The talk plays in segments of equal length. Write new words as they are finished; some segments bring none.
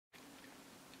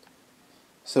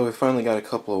So we finally got a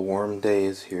couple of warm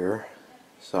days here,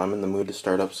 so I'm in the mood to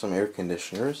start up some air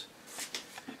conditioners.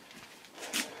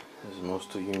 As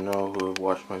most of you know who have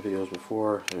watched my videos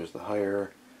before, there's the Haier,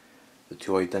 the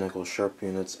two identical Sharp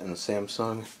units, and the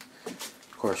Samsung.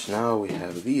 Of course, now we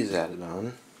have these added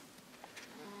on.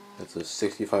 That's a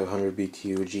 6500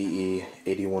 BTU GE,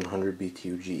 8100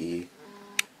 BTU GE,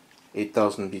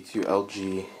 8000 BTU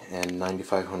LG, and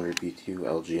 9500 BTU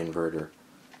LG inverter.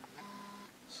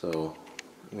 So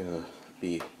I'm going to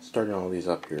be starting all these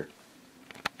up here.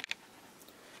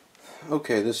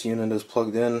 Okay, this unit is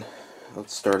plugged in.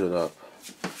 Let's start it up.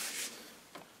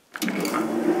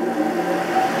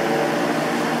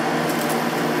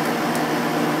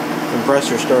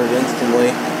 Compressor started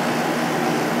instantly.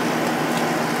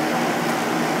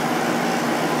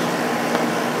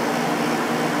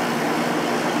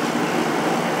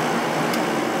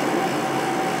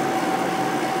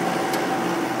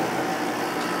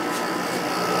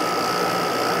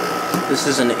 This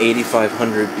is an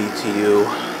 8500 BTU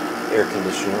air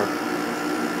conditioner.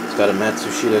 It's got a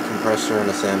Matsushita compressor and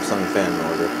a Samsung fan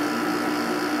motor.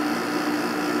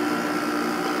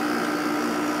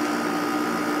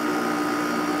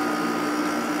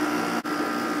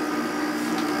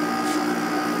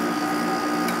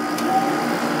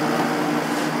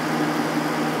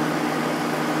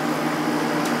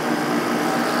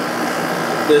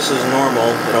 This is normal.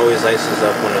 It always ices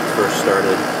up when it's first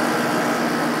started.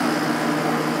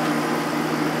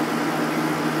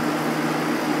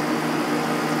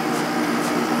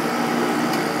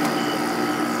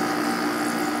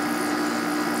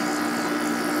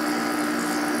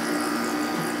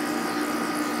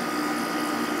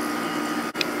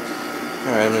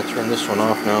 Alright, I'm going to turn this one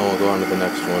off now and we'll go on to the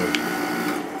next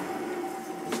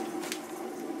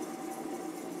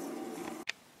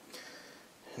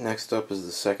one. Next up is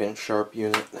the second Sharp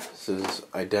unit. This is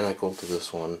identical to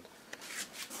this one.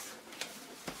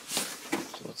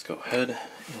 So let's go ahead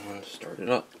and start it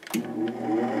up.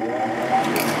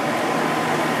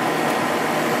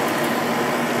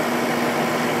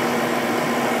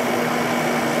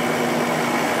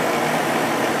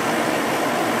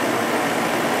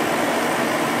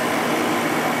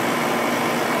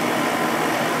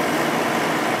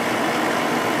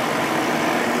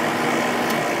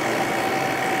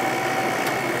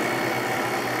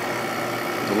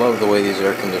 I love the way these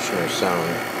air conditioners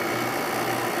sound.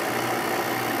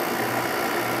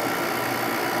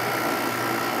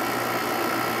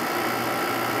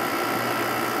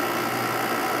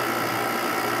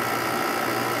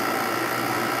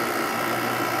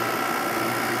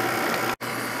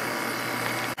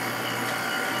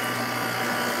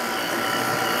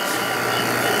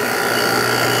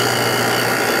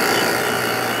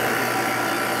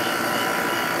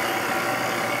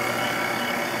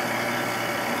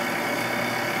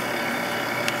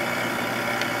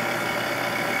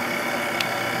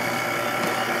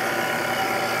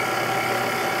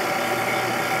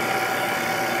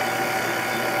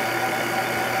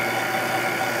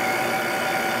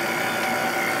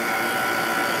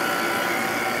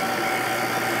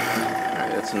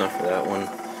 That's enough of that one.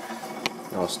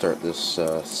 Now I'll start this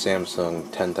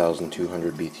Samsung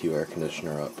 10200 BTU air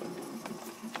conditioner up.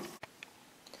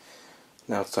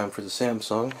 Now it's time for the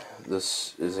Samsung.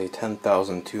 This is a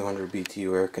 10200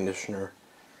 BTU air conditioner.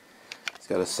 It's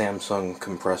got a Samsung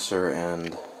compressor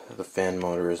and the fan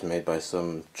motor is made by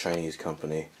some Chinese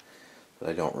company that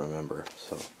I don't remember.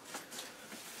 So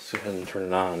let's go ahead and turn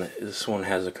it on. This one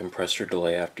has a compressor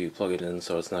delay after you plug it in,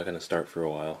 so it's not going to start for a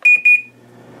while.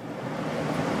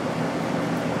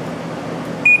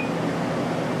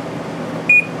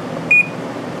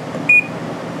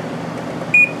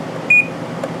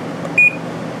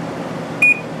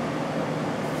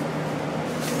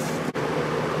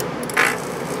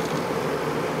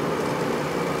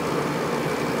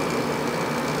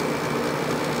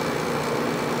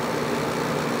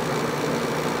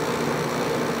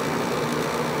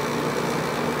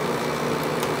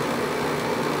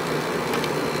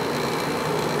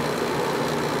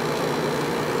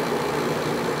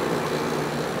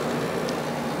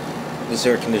 This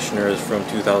air conditioner is from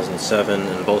 2007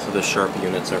 and both of the Sharp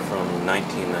units are from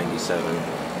 1997.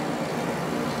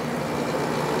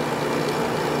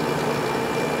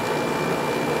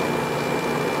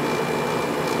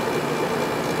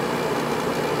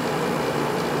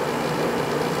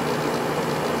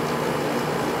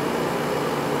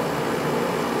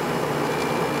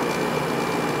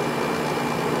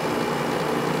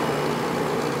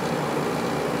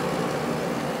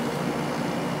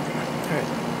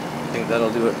 I think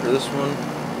that'll do it for this one.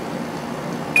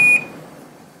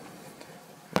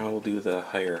 Now we'll do the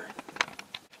Haier.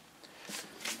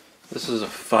 This is a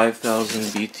 5,000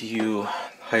 BTU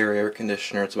higher air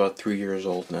conditioner. It's about 3 years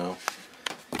old now.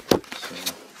 So,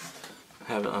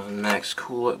 I have it on max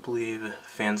cool, I believe.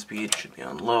 Fan speed should be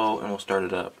on low, and we'll start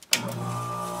it up.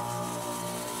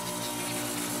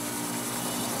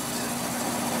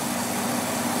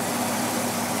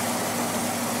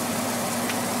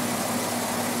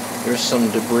 There's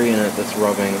some debris in it that's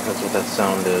rubbing. That's what that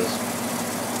sound is.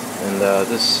 And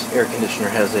this air conditioner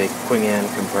has a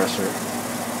Quing compressor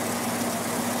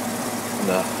and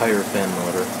a higher fan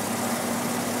motor.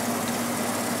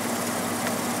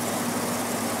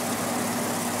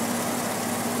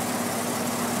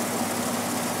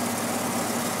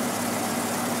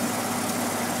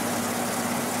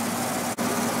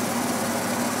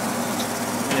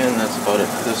 And that's about it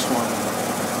for this one.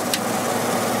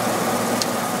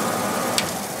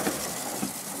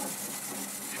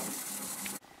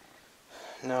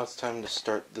 Now it's time to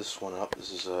start this one up.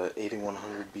 This is a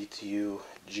 8100 BTU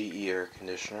GE air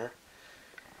conditioner.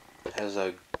 It has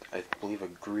a, I believe, a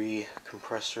Gree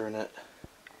compressor in it.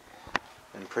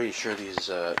 I'm pretty sure these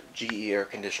GE air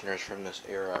conditioners from this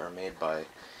era are made by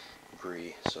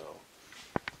Gree, so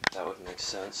that would make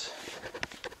sense.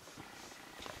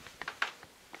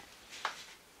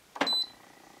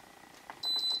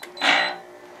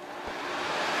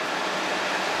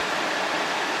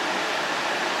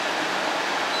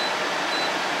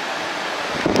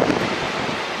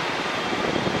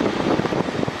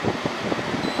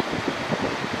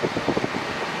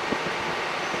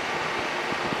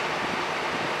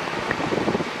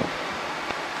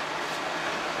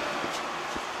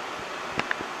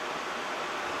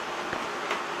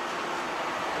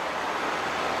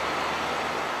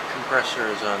 Compressor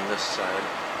is on this side.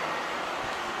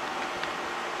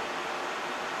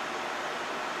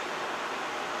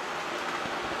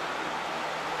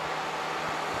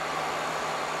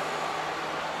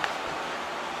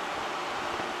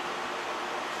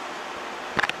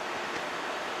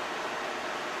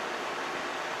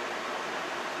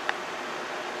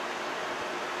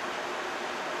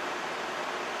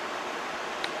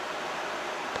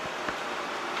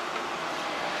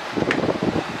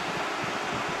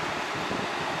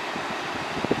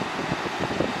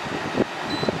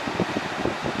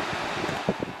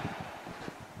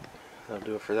 That'll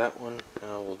do it for that one.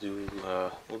 Now we'll do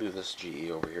this GE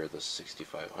over here, this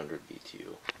 6500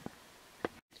 BTU.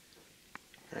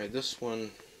 Alright, this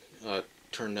one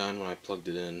turned on when I plugged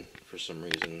it in for some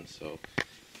reason, so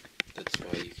that's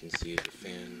why you can see the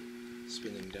fan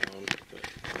spinning down, but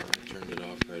I turned it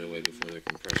off right away before the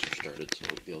compressor started, so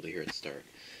you'll be able to hear it start.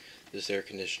 This air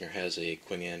conditioner has a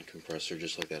Quing compressor,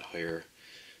 just like that higher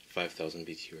 5000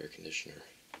 BTU air conditioner.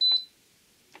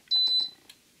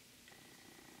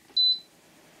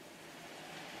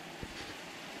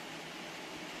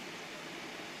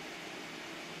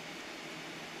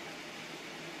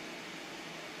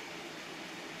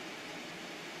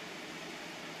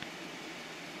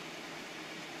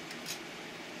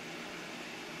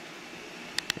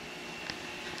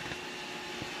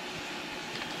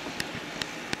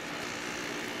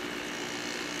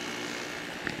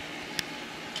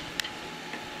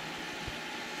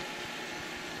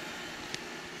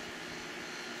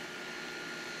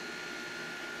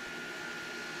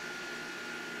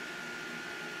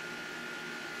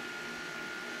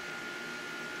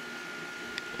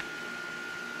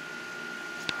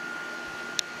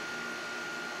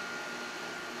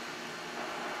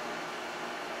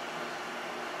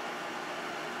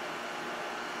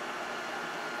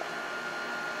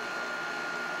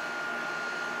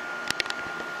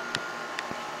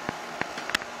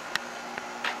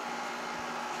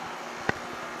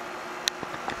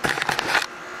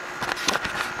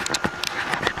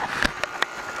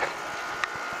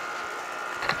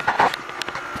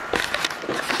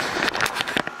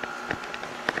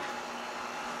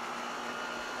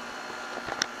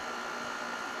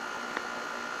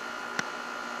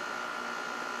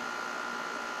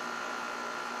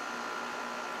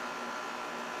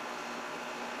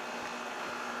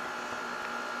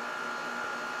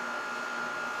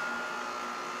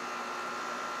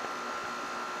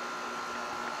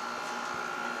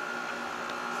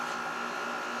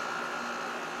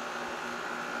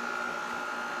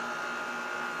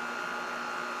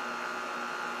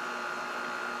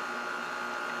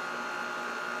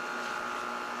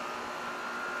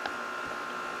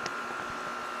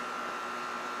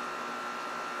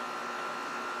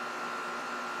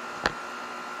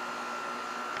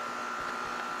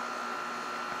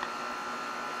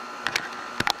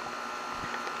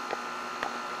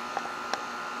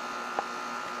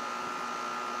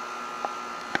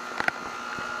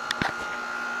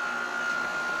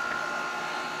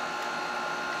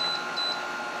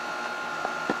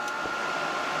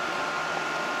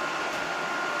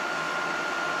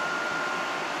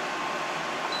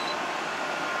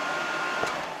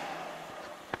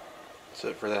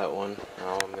 That's it for that one.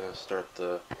 Now I'm going to start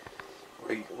the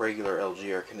regular LG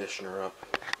air conditioner up.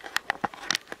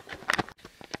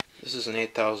 This is an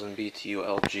 8000 BTU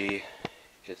LG.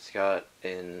 It's got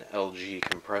an LG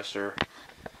compressor.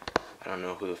 I don't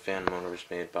know who the fan motor is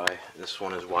made by. This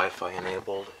one is Wi-Fi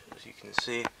enabled, as you can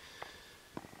see.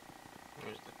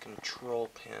 There's the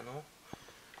control panel.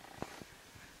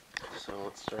 So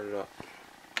let's start it up.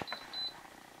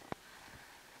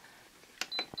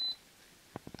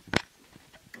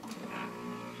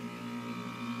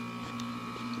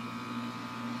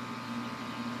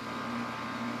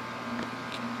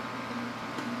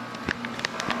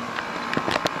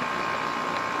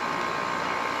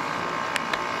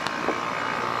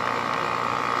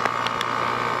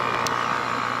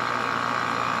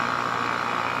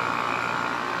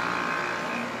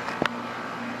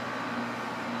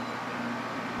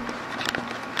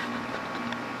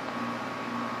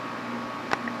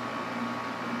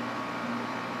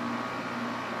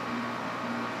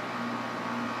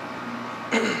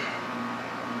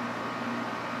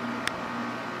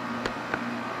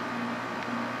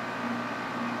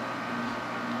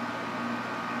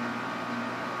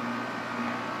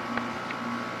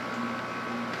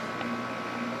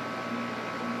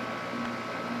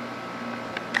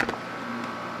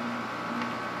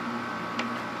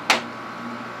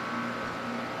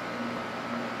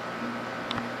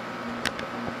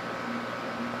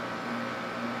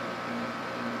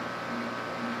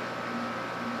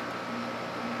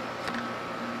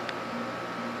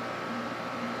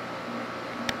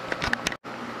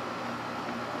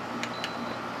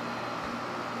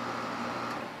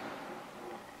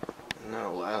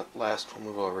 Now last we'll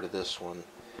move over to this one.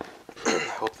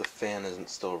 Hope the fan isn't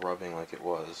still rubbing like it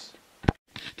was.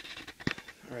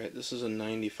 Alright, this is a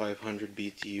 9500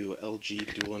 BTU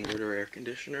LG dual inverter air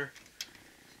conditioner.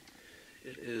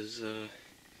 It is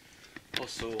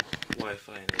also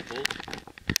Wi-Fi enabled.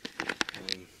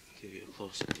 Give you a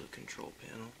close-up of the control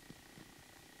panel.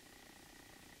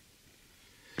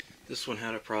 This one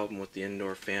had a problem with the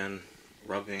indoor fan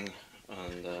rubbing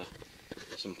on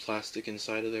some plastic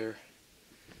inside of there.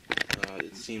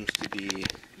 It seems to be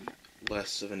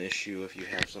less of an issue if you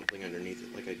have something underneath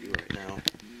it like I do right now.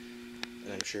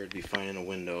 And I'm sure it'd be fine in a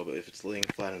window, but if it's laying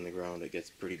flat on the ground it gets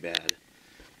pretty bad.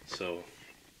 So,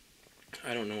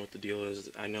 I don't know what the deal is.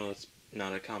 I know it's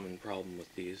not a common problem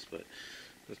with these, but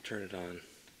let's turn it on.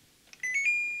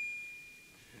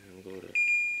 And we'll go to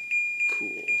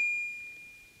cool.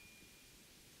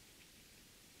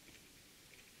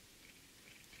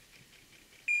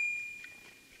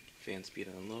 Fan speed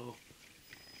on low.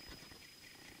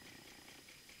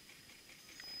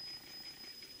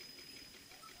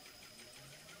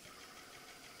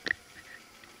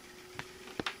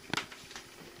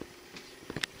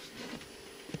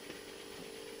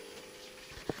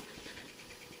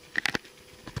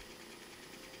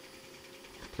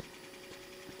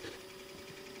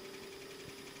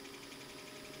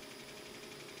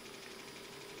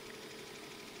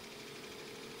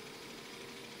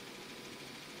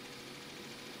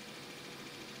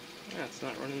 Yeah, it's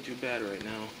not running too bad right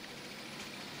now.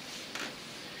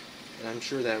 And I'm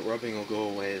sure that rubbing will go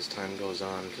away as time goes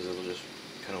on because it'll just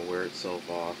kind of wear itself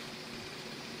off.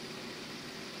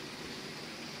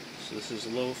 So this is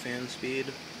low fan speed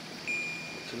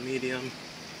to medium.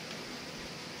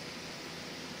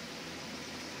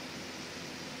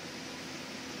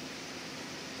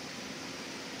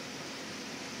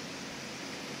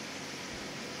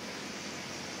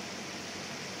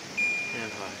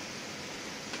 And high.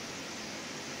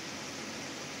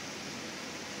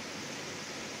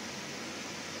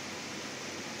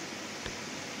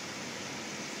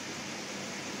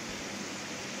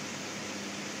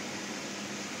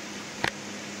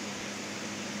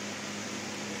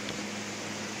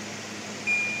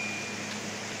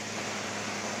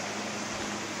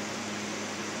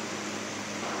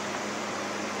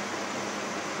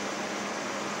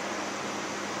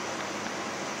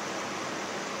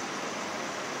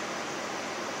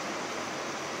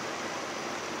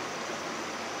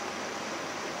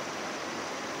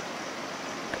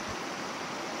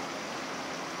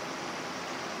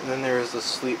 And then there is the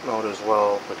sleep mode as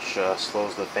well, which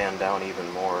slows the fan down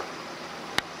even more.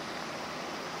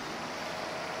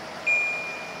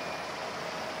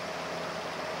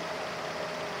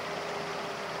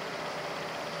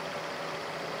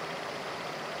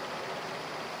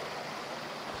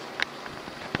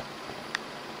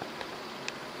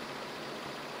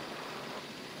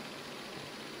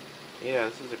 Yeah,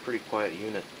 this is a pretty quiet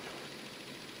unit.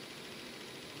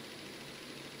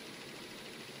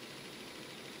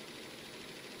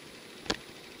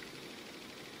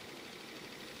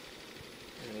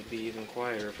 and it'd be even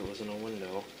quieter if it was in a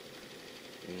window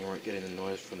and you weren't getting the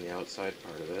noise from the outside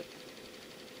part of it.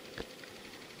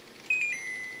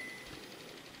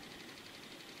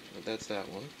 But that's that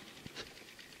one.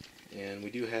 And we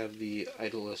do have the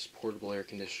Idlest portable air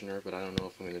conditioner, but I don't know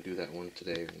if I'm going to do that one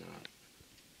today or not.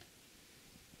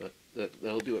 But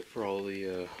that'll do it for all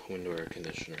the window air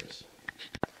conditioners.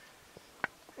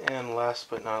 And last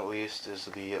but not least is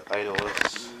the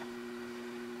Idlest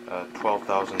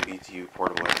 12,000 BTU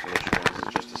portable air conditioner. This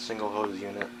is just a single hose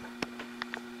unit.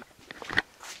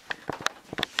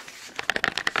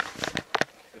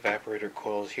 Evaporator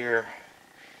coils here.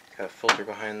 Got a filter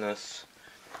behind this.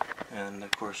 And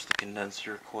of course the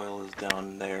condenser coil is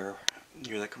down there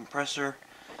near the compressor.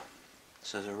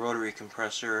 This is a rotary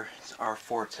compressor. It's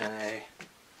R410A.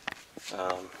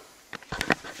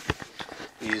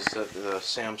 The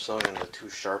Samsung and the two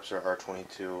Sharps are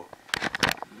R22.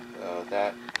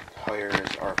 That higher is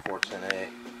R410A.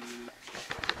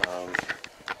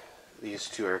 These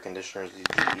two air conditioners, these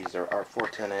GEs are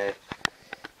R410A,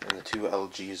 and the two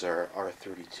LGs are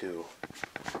R32.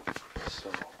 So,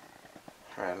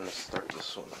 alright, I'm going to start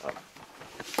this one up.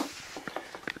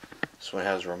 This one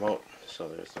has a remote, so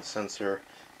there's the sensor,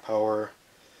 power,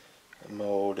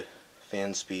 mode,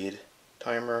 fan speed,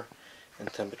 timer,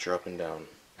 and temperature up and down.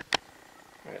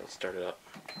 Alright, let's start it up.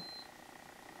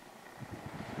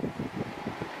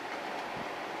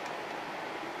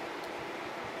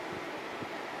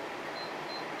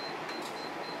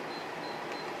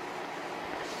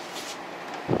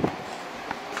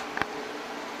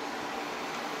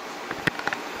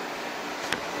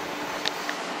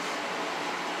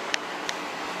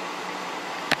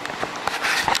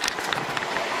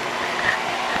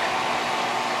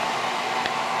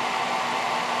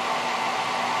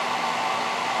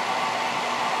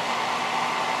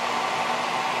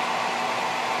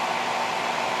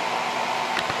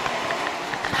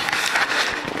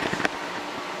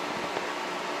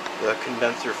 The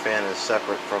condenser fan is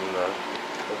separate from the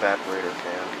evaporator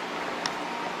fan.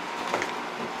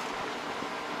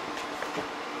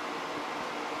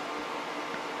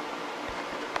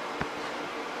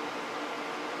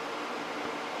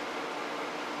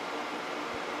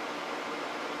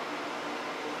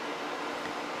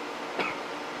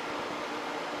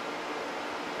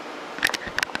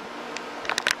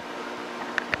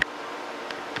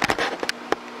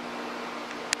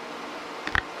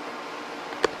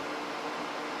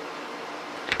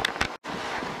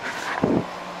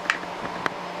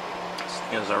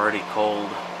 It's already cold,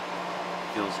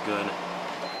 feels good,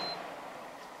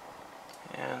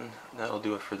 and that'll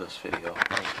do it for this video.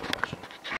 Thanks for watching.